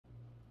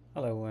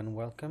Hello and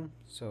welcome.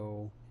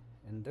 So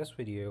in this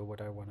video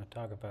what I want to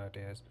talk about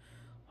is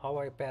how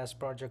I passed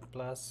Project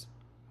Plus,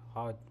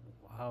 how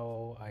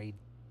how I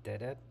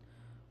did it,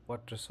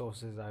 what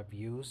resources I've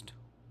used,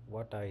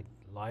 what I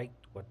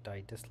liked, what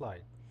I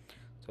disliked.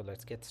 So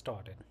let's get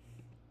started.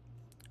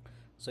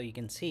 So you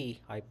can see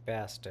I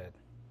passed it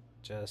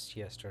just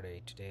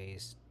yesterday. Today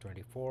is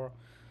 24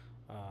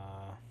 uh,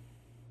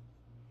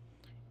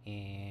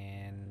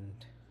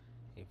 and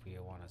if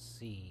you want to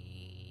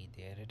see,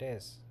 there it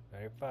is,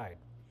 verified.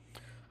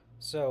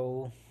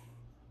 So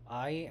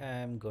I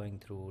am going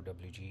through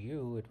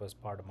WGU. It was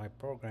part of my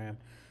program.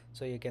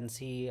 So you can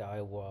see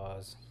I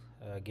was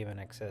given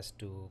access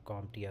to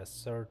CompTIA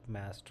Cert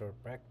Master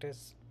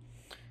Practice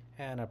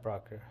and a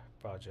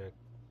Project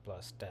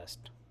Plus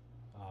test.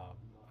 Um,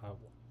 uh,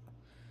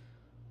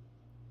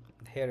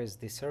 Here is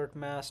the Cert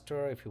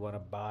Master. If you want to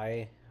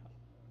buy,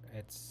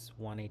 it's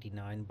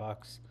 189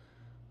 bucks.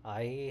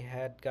 I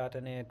had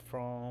gotten it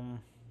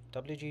from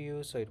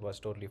WGU, so it was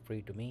totally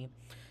free to me.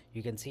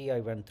 You can see I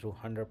went through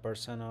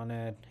 100% on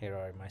it. Here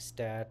are my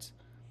stats.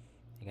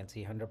 You can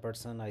see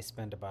 100%. I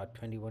spent about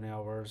 21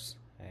 hours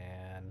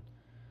and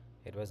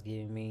it was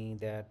giving me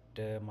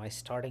that my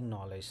starting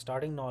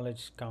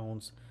knowledge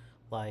counts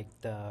like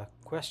the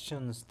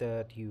questions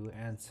that you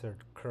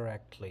answered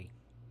correctly.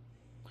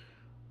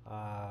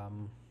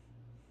 um,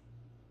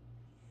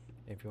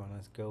 if you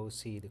want to go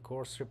see the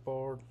course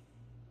report,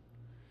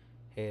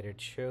 here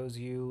it shows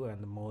you,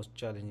 and the most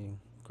challenging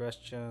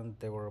question,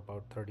 there were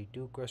about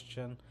 32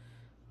 questions,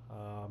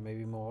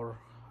 maybe more,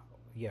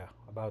 yeah,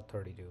 about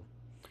 32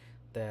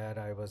 that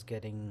I was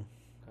getting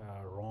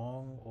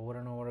wrong over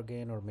and over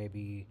again, or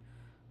maybe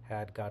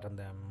had gotten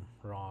them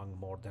wrong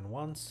more than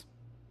once.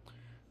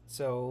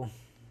 So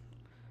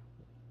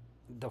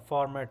the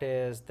format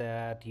is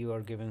that you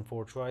are giving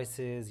four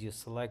choices, you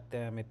select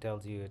them, it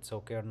tells you it's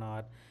okay or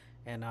not,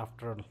 and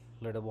after a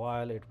little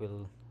while it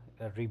will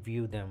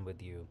review them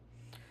with you.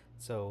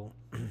 So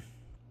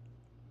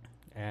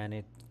and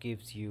it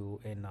gives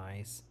you a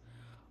nice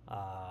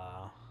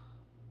uh,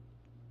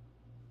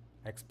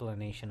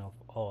 explanation of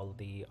all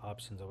the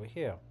options over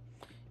here.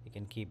 You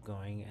can keep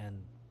going,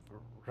 and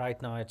right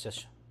now it's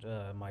just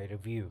my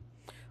review,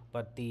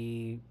 but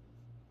the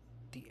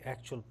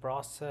actual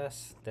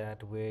process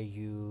that where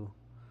you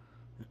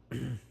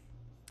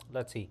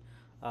let's see,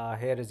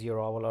 here is your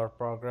overall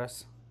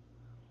progress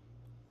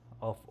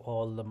of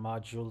all the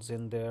modules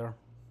in there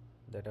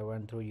that I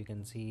went through. You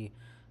can see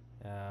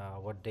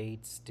what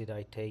dates did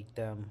I take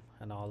them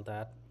and all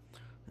that.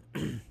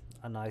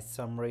 A nice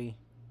summary.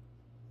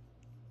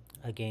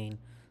 Again,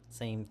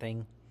 same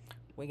thing.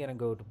 We're gonna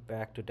go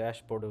back to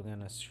dashboard. We're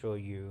gonna show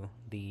you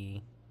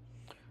the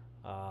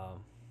uh,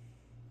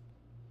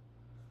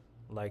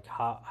 like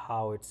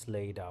how it's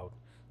laid out.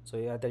 So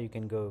either you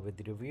can go with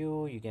the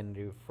review, you can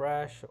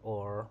refresh,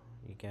 or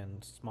you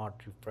can smart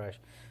refresh.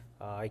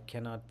 I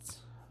cannot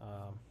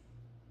um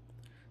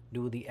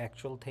do the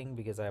actual thing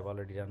because I've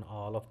already done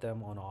all of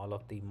them on all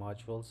of the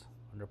modules,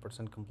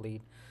 100%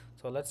 complete.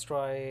 So let's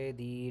try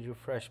the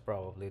refresh,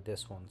 probably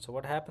this one. So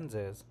what happens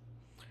is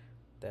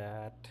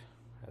that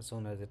as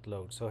soon as it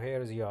loads, so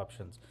here is the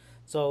options.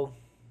 So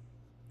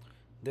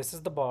this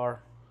is the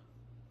bar.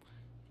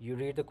 You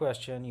read the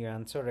question, you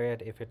answer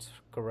it. If it's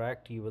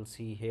correct, you will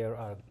see here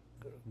a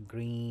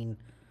green.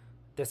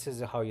 This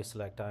is how you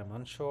select I'm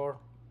unsure.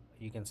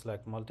 You can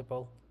select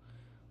multiple,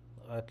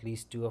 at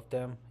least two of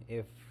them.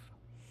 If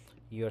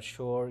you're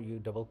sure, you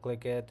double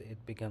click it,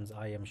 it becomes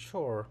I am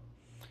sure.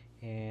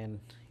 And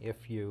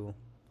if you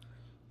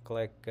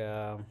click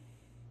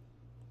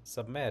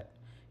submit,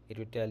 it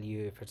will tell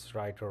you if it's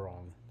right or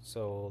wrong.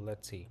 So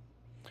let's see,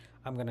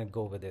 I'm gonna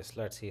go with this.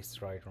 Let's see,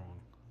 it's right or wrong.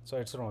 So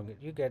it's wrong.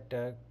 You get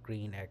a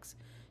green X.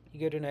 You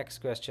get to next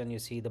question, you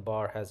see the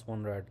bar has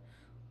one red.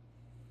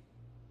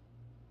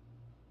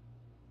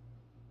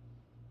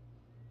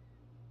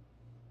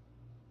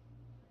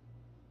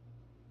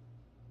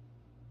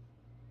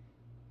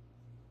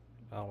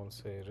 I will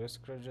say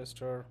risk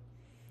register,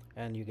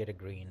 and you get a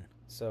green.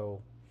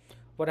 So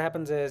what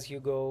happens is you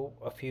go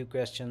a few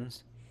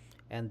questions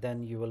and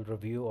then you will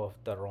review of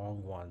the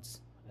wrong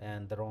ones,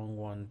 and the wrong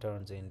one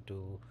turns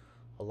into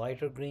a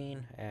lighter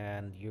green,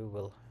 and you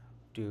will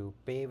to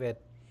pave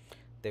it,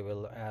 they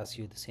will ask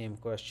you the same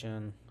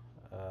question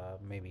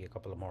maybe a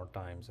couple of more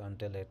times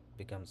until it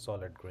becomes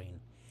solid green.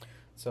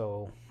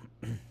 So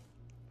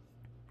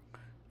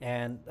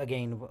and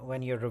again,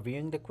 when you're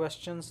reviewing the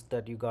questions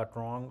that you got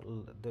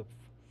wrong,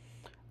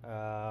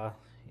 uh,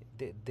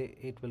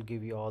 it will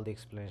give you all the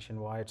explanation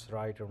why it's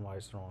right and why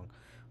it's wrong.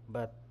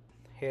 But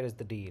here is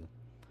the deal: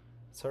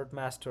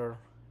 CertMaster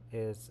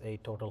is a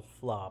total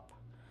flop.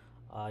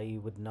 I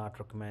would not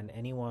recommend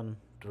anyone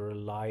to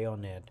rely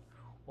on it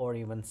or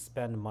even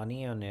spend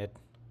money on it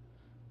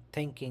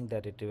thinking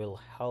that it will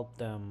help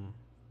them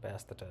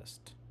pass the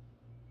test.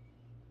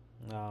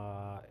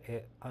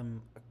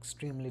 I'm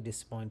extremely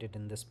disappointed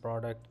in this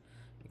product,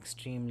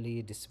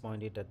 extremely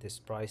disappointed at this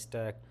price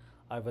tag.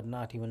 I would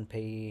not even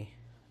pay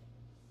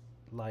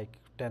like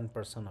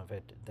 10% of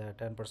it. The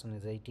 10%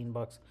 is 18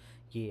 bucks.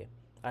 Yeah,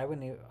 I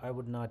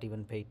would not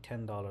even pay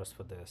 $10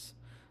 for this.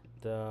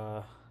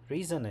 The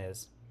reason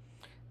is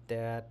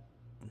that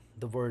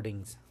the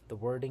wording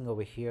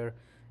over here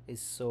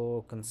is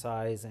so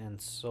concise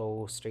and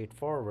so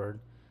straightforward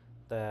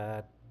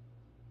that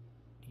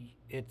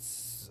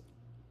it's,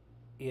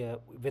 yeah,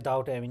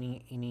 without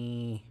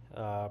any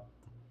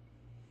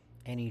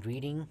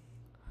reading,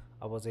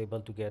 I was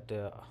able to get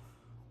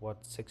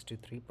what,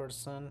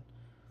 63%.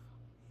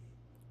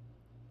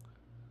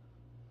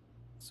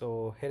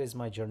 So here is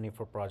my journey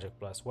for Project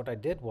Plus. What I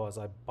did was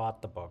I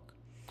bought the book,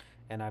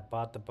 and I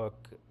bought the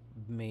book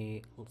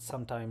May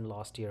sometime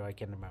last year, I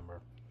can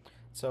remember.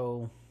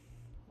 So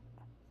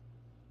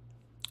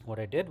what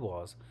I did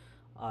was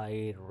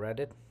I read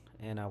it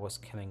and I was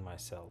killing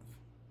myself.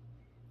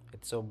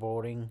 It's so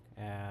boring,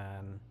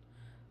 and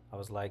I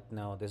was like,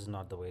 no, this is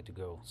not the way to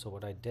go. So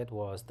what I did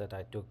was that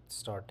I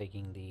start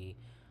taking the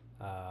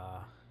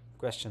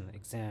question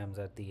exams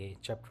at the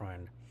chapter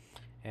end,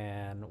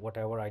 and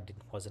whatever I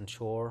wasn't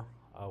sure,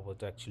 I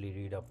would actually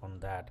read up on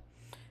that,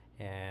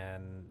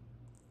 and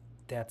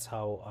that's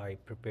how I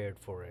prepared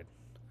for it.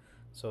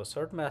 So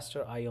Cert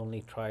Master, I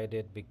only tried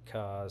it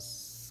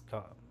because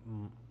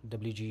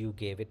WGU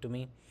gave it to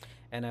me,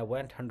 and I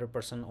went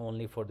 100%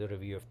 only for the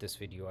review of this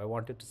video. I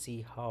wanted to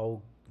see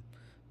how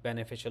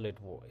beneficial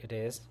it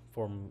is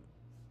for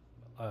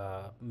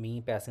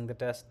me passing the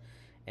test.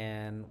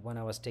 And when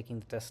I was taking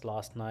the test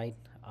last night,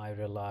 I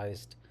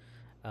realized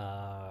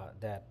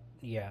that,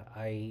 yeah,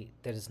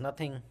 there is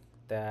nothing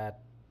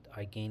that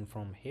I gained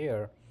from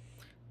here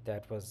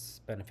that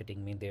was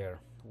benefiting me there.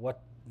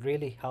 What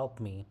really helped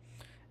me,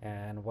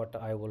 and what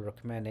I will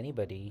recommend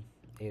anybody,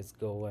 is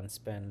go and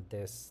spend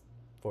this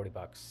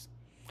 $40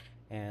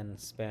 and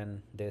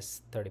spend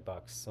this $30.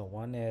 So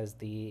one is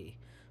the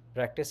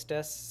practice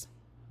tests,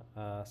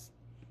 uh,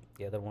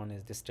 the other one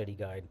is the study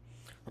guide.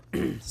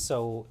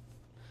 So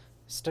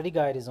study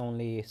guide is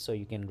only so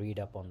you can read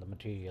up on the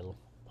material.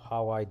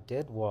 How I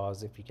did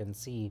was, if you can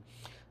see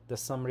the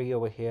summary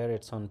over here,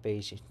 it's on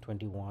page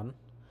 21.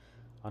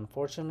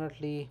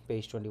 Unfortunately,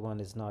 page 21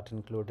 is not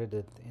included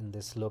in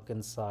this look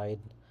inside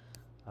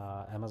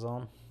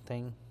Amazon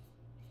thing.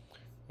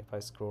 If I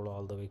scroll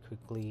all the way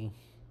quickly,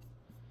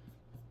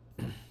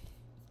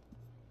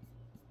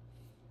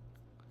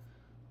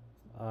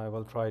 I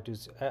will try to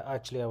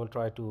actually I will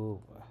try to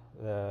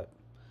uh,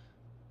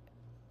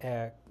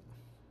 uh,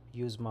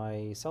 use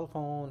my cell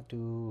phone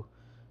to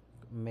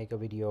make a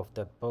video of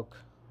that book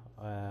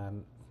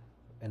and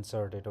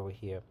insert it over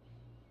here.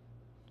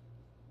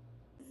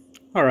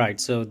 Alright,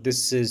 so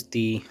this is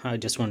I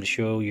just want to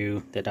show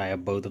you that I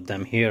have both of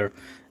them here,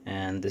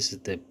 and this is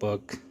the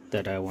book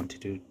that I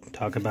wanted to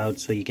talk about.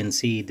 So you can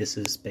see this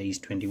is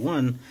page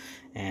 21,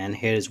 and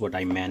here is what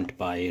I meant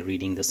by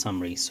reading the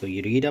summary. So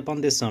you read up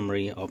on the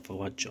summary of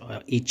what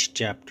each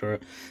chapter.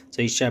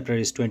 So each chapter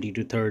is 20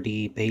 to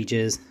 30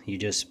 pages. You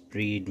just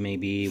read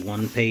maybe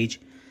one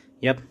page.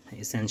 Yep,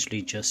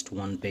 essentially just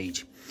one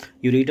page.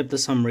 You read up the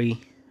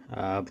summary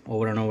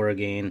over and over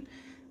again,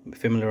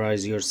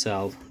 familiarize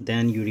yourself,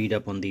 then you read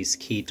up on these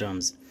key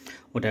terms.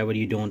 Whatever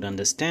you don't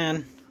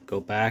understand, go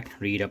back,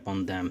 read up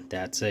on them.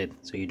 That's it.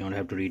 So you don't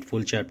have to read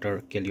full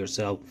chapter, kill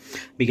yourself.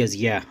 Because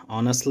yeah,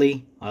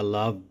 honestly, I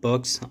love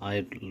books.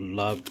 I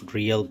love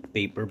real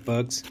paper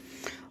books.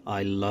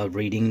 I love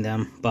reading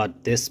them,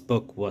 but this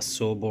book was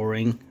so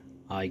boring,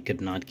 I could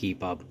not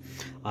keep up.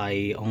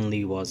 I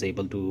only was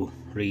able to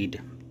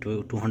read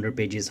 200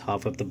 pages,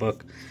 half of the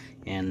book,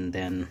 and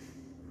then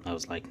I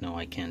was like, no,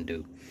 I can't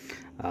do.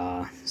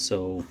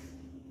 So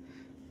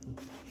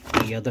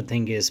the other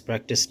thing is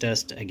practice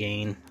test.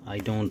 Again, I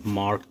don't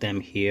mark them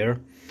here.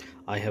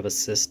 I have a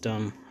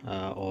system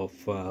of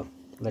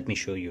let me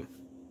show you.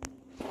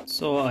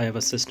 So I have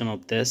a system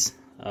of this.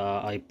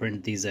 I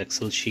print these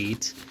Excel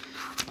sheets,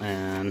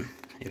 and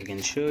if I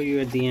can show you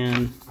at the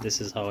end, this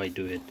is how I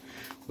do it,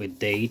 with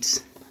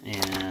dates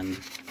and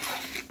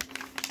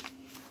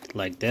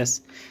like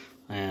this,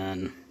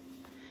 and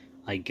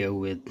I go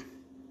with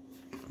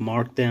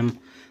mark them.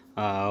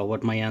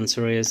 What my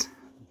answer is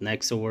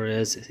next over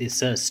is, it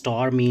says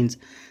star means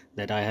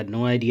that I had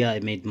no idea. I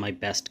made my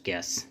best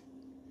guess,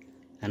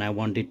 and I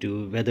wanted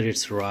to, whether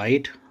it's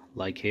right,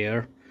 like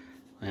here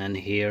and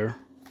here,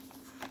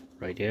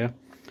 right here,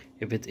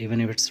 even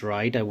if it's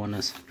right, I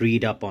want to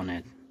read up on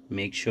it,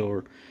 make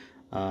sure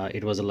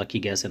it was a lucky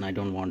guess, and I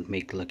don't want to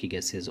make lucky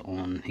guesses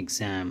on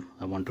exam.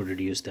 I want to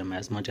reduce them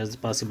as much as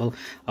possible.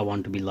 I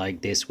want to be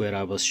like this, where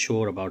I was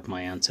sure about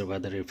my answer,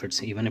 whether if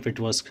it's, even if it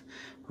was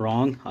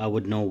wrong, I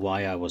would know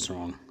why I was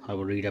wrong. I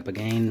will read up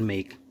again,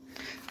 make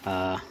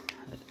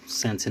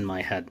sense in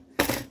my head.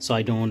 So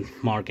I don't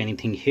mark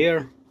anything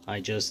here.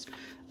 I just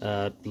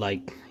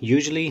like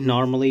usually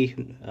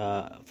normally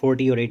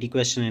 40 or 80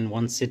 question in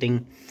one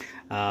sitting,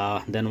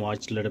 then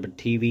watch a little bit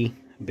TV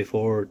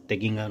before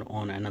taking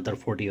on another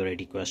 40 or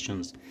 80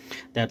 questions.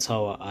 That's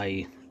how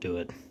I do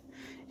it,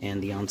 and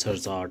the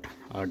answers are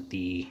at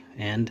the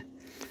end.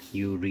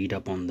 You read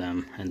up on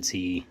them and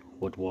see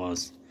what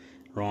was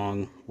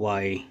wrong,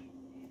 why,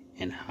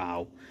 and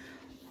how.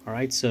 All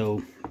right,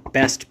 so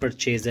best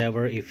purchase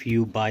ever if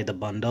you buy the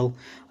bundle.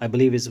 I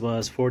believe it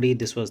was 40,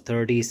 this was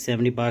 30,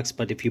 70 bucks,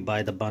 but if you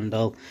buy the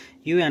bundle,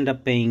 you end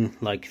up paying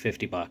like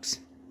 50 bucks.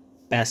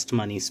 Best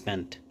money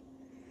spent.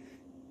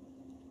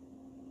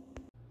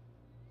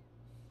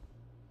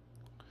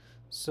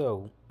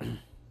 So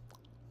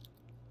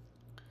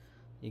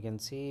you can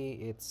see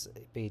it's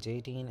page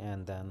 18,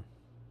 and then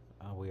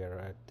we are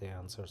at the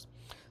answers.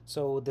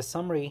 So the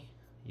summary,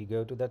 you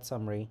go to that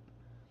summary,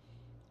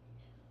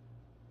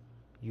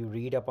 you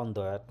read up on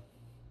that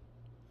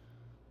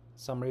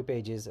summary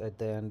pages at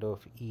the end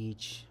of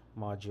each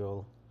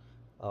module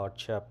or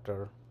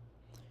chapter.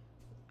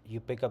 You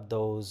pick up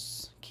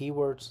those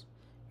keywords,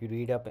 you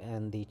read up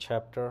in the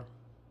chapter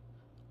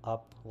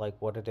up like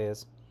what it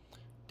is,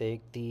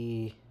 take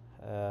the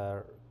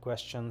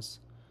questions,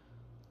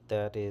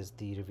 that is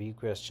the review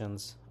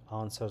questions,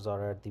 answers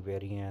are at the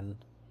very end.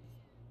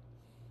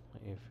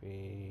 If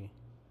we,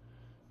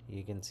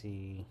 you can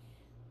see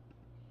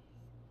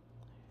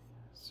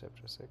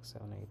chapter 6,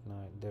 7, 8, 9,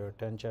 there are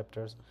 10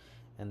 chapters,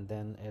 and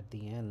then at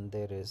the end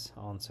there is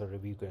answer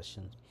review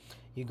questions.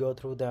 You go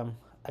through them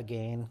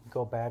again,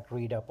 go back,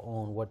 read up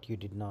on what you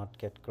did not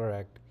get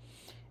correct,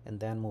 and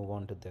then move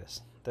on to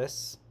this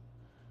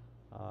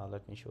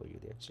let me show you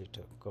the actually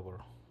cover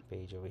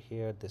page over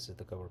here. This is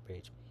the cover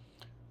page.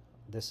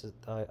 This is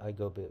I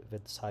go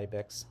with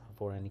Cybex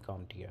for any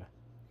CompTIA.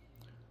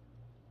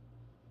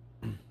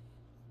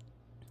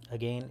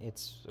 Again,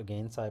 it's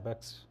again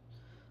Cybex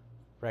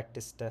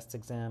practice test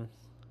exam.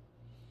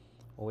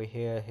 Over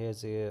here,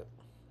 here's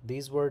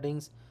these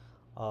wordings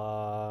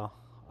a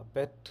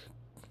bit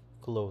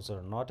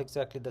closer, not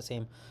exactly the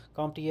same.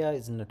 CompTIA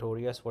is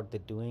notorious. What they're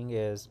doing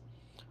is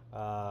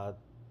uh,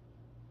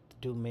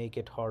 to make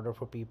it harder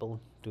for people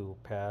to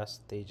pass,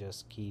 they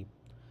just keep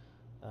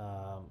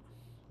um,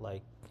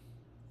 like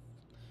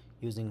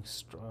using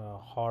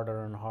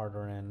harder and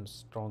harder and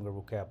stronger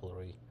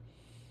vocabulary.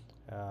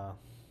 Uh,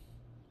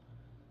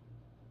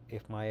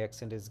 if my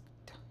accent is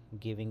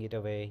giving it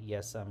away,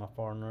 yes, I'm a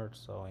foreigner,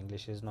 so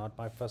English is not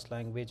my first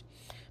language.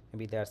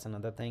 Maybe that's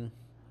another thing,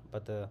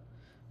 but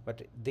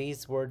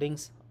these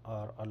wordings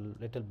are a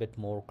little bit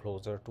more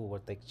closer to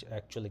what the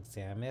actual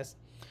exam is.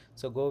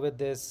 So go with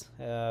this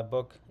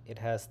book. It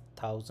has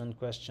 1,000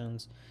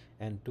 questions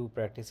and 2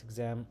 practice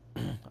exam.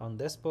 On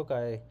this book,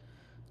 I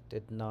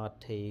did not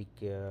take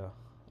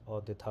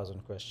all the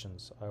 1,000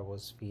 questions. I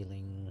was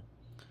feeling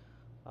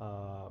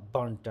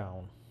burnt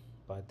down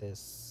by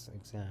this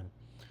exam,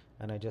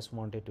 and I just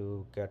wanted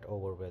to get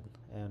over with.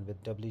 And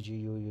with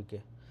WGU,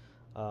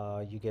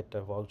 you get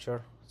a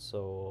voucher,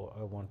 so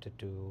I wanted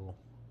to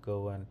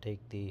go and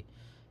take the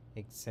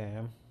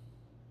exam.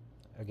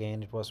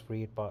 Again, it was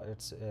free.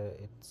 It's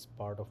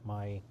part of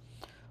my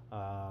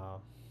uh,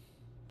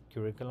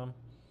 curriculum.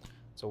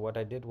 So what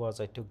I did was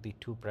I took the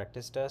 2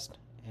 practice tests,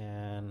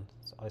 and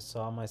I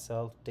saw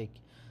myself hitting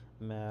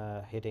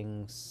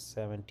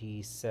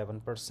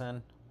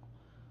 77%,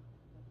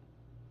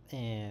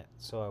 and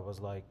so I was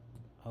like,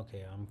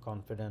 okay, I'm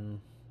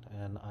confident,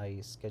 and I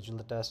scheduled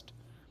the test,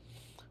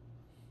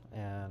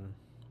 and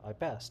I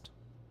passed.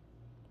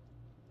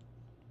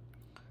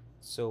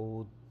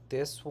 So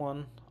this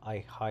one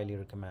I highly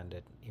recommend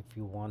it. If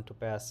you want to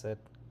pass it,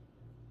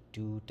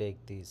 do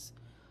take this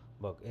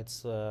book. It's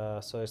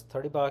so it's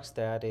 30 bucks,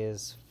 that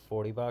is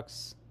 40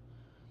 bucks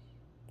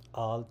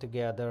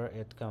altogether.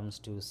 It comes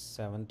to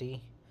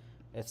 70.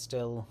 It's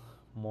still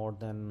more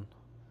than,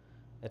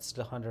 it's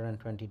still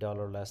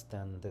 $120 less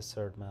than this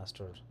third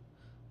master.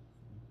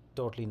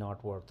 Totally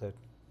not worth it.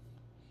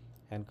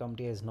 And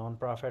CompTIA is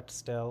non-profit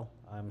still.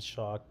 I'm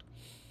shocked,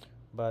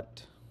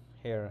 but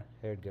here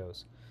it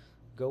goes.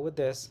 Go with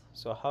this.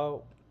 So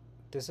how,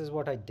 this is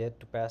what I did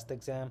to pass the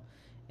exam,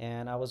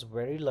 and I was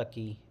very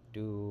lucky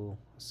to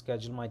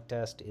schedule my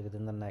test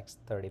within the next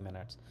 30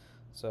 minutes.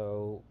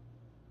 So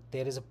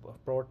there is a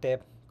pro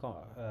tip.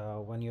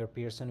 When you're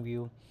Pearson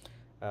view,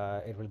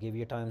 it will give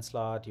you a time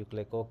slot. You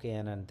click OK,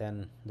 and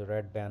then the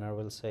red banner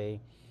will say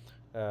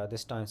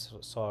this time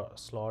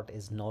slot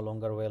is no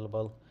longer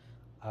available.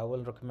 I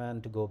will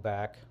recommend to go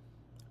back,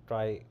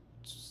 try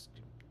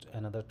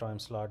another time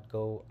slot,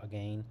 go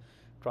again,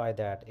 try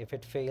that. If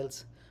it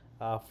fails,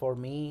 for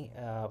me,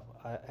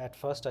 at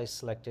first I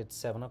selected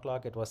 7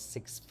 o'clock. It was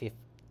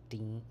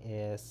 6:15,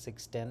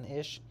 6:10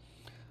 ish.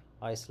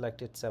 I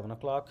selected 7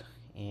 o'clock,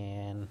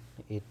 and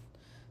it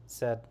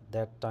said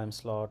that time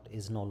slot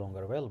is no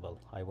longer available.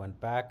 I went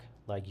back,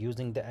 like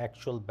using the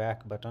actual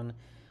back button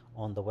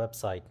on the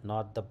website,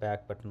 not the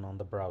back button on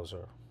the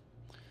browser.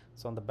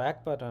 So on the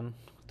back button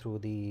through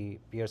the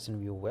Pearson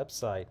VUE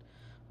website,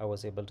 I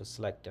was able to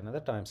select another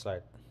time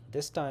slot.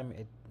 This time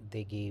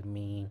they gave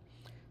me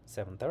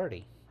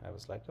 7:30. I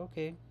was like,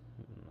 okay,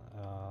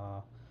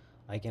 uh,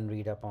 I can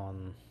read up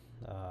on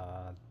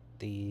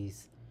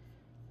these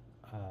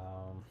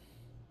um,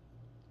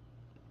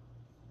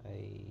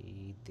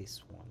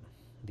 this one,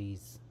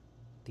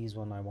 these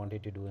one I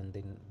wanted to do in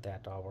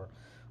that hour,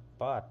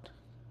 but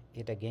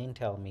it again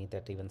tell me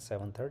that even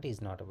 730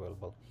 is not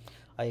available.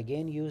 I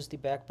again use the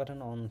back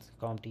button on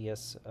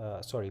CompTIA's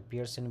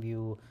Pearson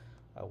VUE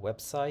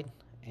website,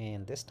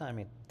 and this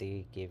time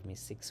they gave me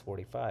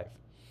 645.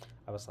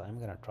 I was like, I'm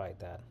gonna try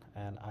that,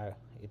 and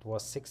it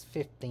was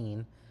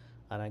 615,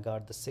 and I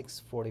got the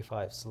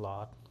 645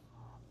 slot,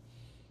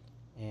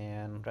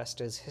 and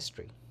rest is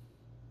history.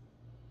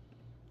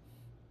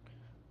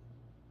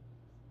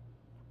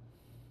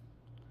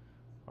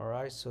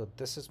 Alright, so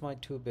this is my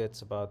 2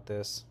 bits about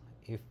this.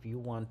 If you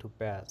want to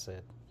pass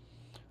it,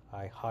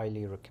 I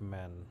highly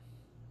recommend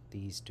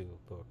these 2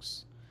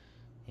 books,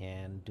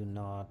 and do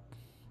not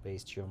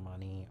waste your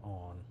money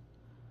on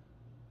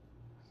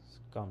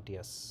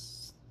CompTIA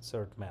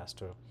Cert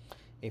Master.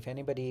 If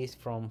anybody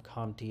from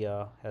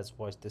CompTIA has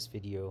watched this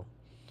video,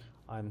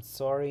 I'm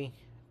sorry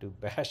to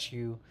bash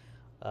you.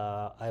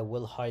 I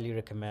will highly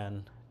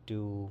recommend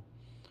to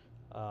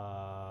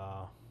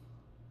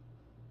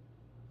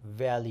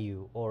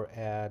value or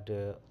add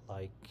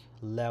like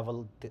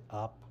level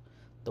up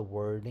the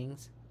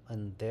wordings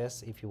in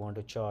this if you want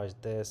to charge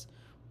this,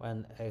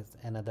 and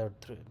another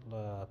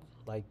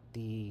like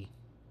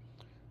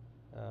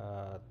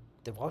uh,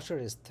 the voucher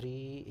is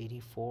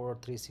 384 or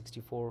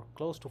 364,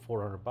 close to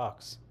 400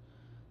 bucks.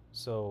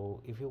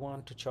 So if you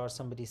want to charge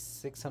somebody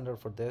 600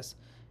 for this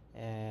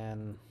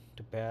and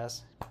to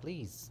pass,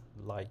 please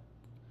like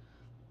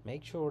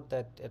make sure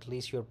that at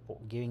least you're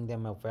giving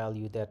them a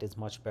value that is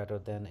much better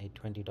than a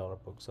 $20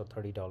 book or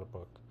 $30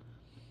 book.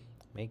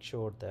 Make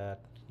sure that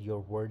your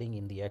wording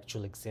in the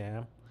actual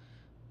exam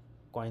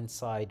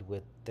coincide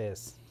with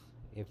this.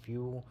 If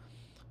you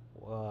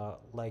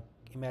like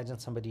imagine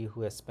somebody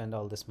who has spent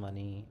all this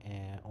money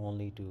and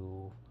only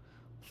to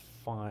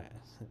find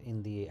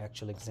in the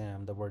actual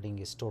exam the wording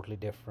is totally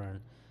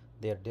different,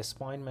 their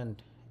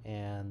disappointment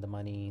and the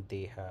money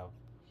they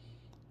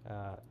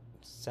have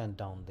sent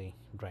down the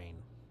drain.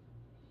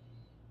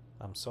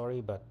 I'm sorry,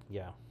 but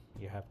yeah,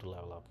 you have to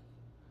level up.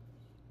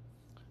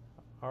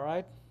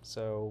 Alright,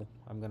 so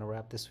I'm gonna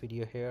wrap this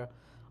video here.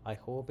 I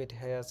hope it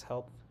has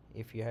helped.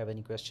 If you have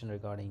any question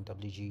regarding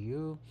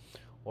WGU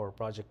or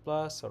Project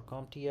Plus or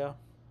CompTIA,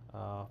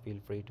 feel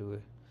free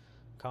to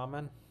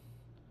comment.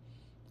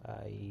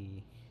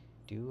 I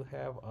do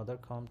have other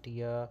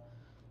CompTIA.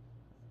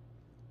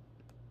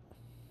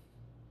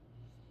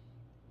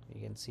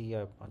 You can see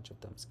a bunch of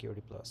them: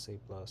 Security Plus, Safe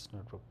Plus,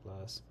 Network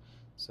Plus.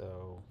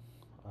 So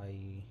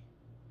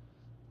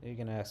you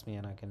can ask me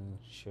and I can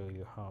show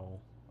you how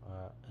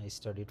I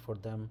studied for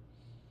them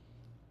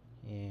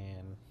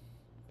and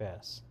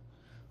pass.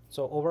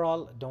 So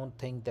overall, don't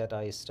think that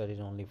I studied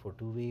only for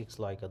 2 weeks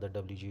like other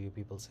WGU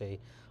people say.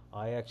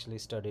 I actually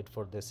studied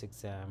for this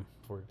exam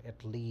for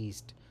at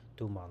least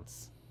 2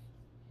 months.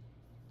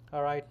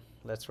 Alright,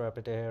 let's wrap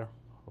it here.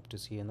 Hope to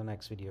see you in the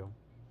next video.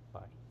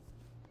 Bye.